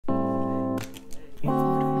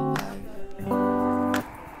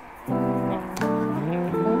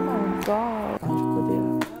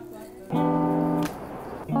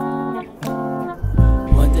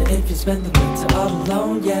spend the winter all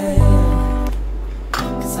alone, yeah.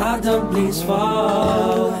 Cause I don't please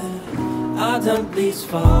fall, I don't please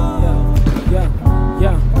fall. Yeah.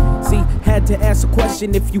 See, had to ask a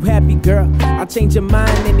question if you happy, girl. I'll change your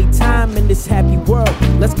mind anytime in this happy world.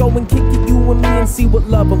 Let's go and kick it, you and me, and see what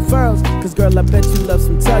love unfurls. Cause girl, I bet you love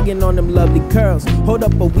some tugging on them lovely curls. Hold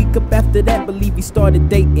up, a week up after that, believe we started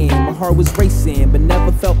dating. My heart was racing, but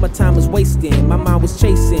never felt my time was wasting. My mind was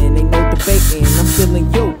chasing, ain't no debating. I'm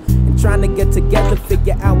feeling you, and trying to get together,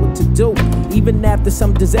 figure out what to do. Even after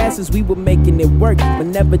some disasters, we were making it work. But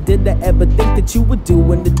never did I ever think that you would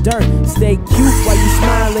do in the dirt. Stay cute while you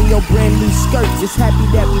smile in your brand new skirt. Just happy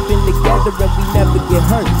that we've been together and we never get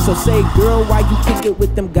hurt. So say, girl, why you kick it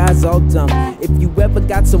with them guys all dumb? If you ever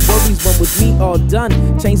got some worries, when with me all done,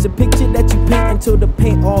 change the picture that you paint until the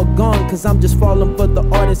paint all gone. Cause I'm just falling for the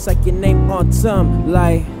artist like your name on some.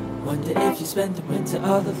 Like, wonder if you spend the winter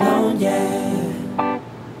all alone, yeah.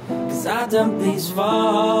 Cause I don't please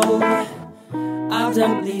fall, I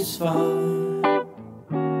don't please fall.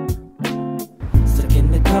 Stuck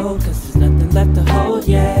in the cold cause there's nothing left to hold,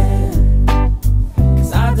 yeah.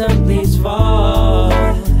 Cause I don't please fall,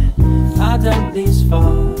 I don't please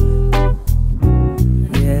fall.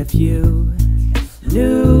 If you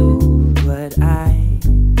knew what I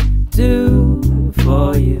do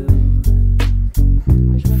for you,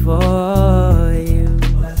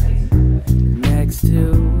 next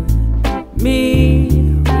to me,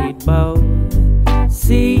 we'd both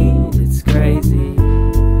see it's crazy,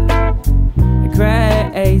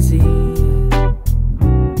 crazy.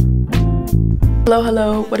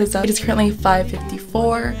 Hello, what is up? It is currently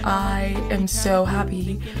 5:54. I am so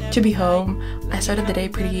happy to be home. I started the day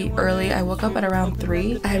pretty early. I woke up at around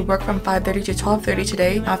 3. I had work from 5:30 to 12:30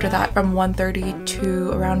 today. After that, from 1:30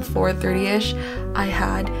 to around 4:30ish, I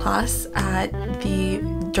had class at the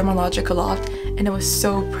Dermalogica loft, and it was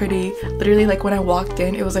so pretty. Literally, like when I walked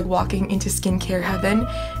in, it was like walking into skincare heaven.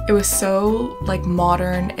 It was so like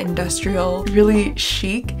modern, industrial, really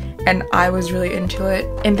chic, and I was really into it.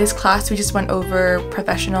 In this class, we just went over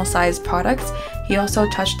professional size products. He also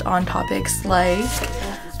touched on topics like,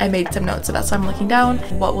 I made some notes, so that's why I'm looking down.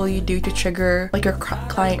 What will you do to trigger like your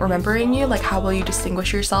client remembering you? Like, how will you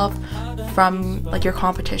distinguish yourself from like your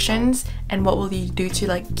competitions? And what will you do to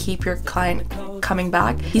like keep your client coming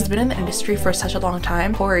back? He's been in the industry for such a long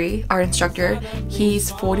time. Corey, our instructor, he's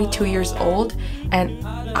 42 years old, and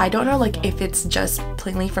I don't know like if it's just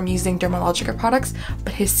plainly from using Dermalogica products,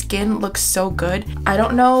 but his skin looks so good. I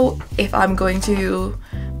don't know if I'm going to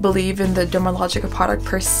believe in the Dermalogica product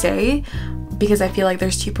per se, because I feel like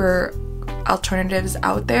there's cheaper alternatives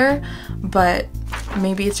out there, but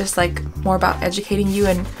maybe it's just like more about educating you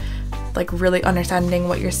and like really understanding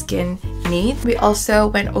what your skin needs. We also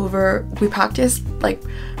we practiced like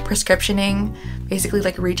prescriptioning, basically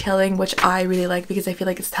like retailing, which I really like because I feel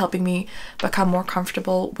like it's helping me become more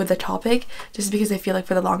comfortable with the topic, just because I feel like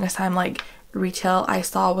for the longest time like retail I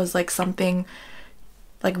saw was like something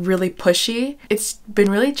like really pushy. It's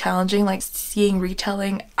been really challenging like seeing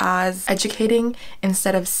retailing as educating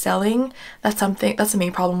instead of selling. That's the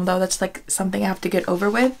main problem though. That's like something I have to get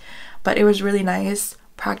over with, but it was really nice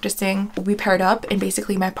practicing. We paired up, and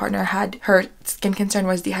basically my partner had, her skin concern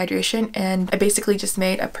was dehydration, and I basically just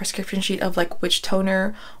made a prescription sheet of like which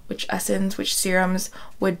toner, which essence, which serums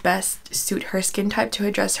would best suit her skin type to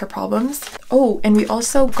address her problems. Oh, and we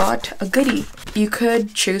also got a goodie. You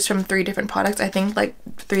could choose from 3 different products, I think like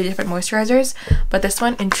 3 different moisturizers, but this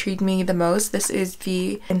one intrigued me the most. This is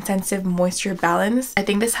the Intensive Moisture Balance. I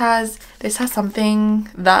think this has something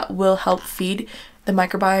that will help feed the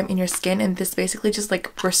microbiome in your skin, and this basically just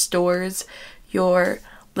like restores your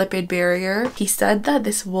lipid barrier. He said that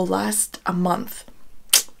this will last a month.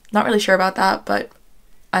 Not really sure about that, but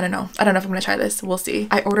I don't know if I'm gonna try this. We'll see.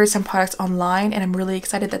 I ordered some products online, and I'm really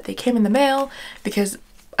excited that they came in the mail because,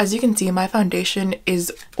 as you can see, my foundation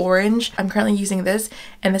is orange. I'm currently using this,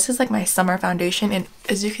 and this is like my summer foundation, and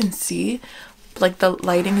as you can see, like the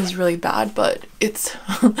lighting is really bad, but it's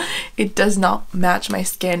it does not match my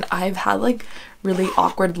skin. I've had like really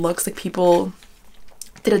awkward looks, like people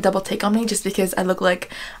did a double take on me just because I look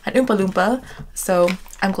like an Oompa Loompa. So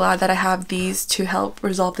I'm glad that I have these to help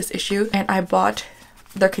resolve this issue, and I bought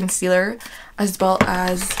their concealer as well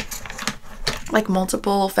as like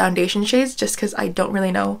multiple foundation shades just because I don't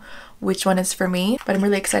really know which one is for me, but I'm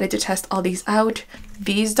really excited to test all these out.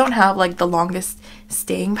 These don't have like the longest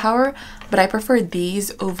staying power, but I prefer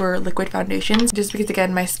these over liquid foundations just because,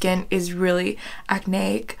 again, my skin is really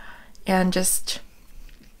acneic, and just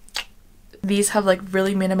these have like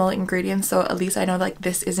really minimal ingredients, so at least I know like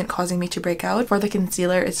this isn't causing me to break out. For the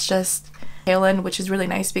concealer, it's just Halen, which is really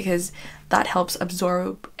nice because that helps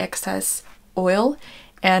absorb excess oil,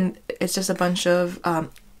 and it's just a bunch of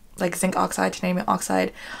like zinc oxide, titanium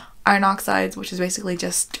oxide, iron oxides, which is basically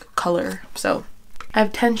just color. So I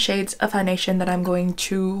have 10 shades of foundation that I'm going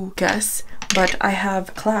to guess, but I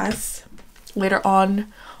have class later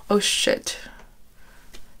on. Oh shit,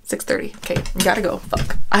 6:30. Okay, gotta go.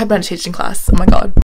 Fuck, I have meditation class. Oh my god.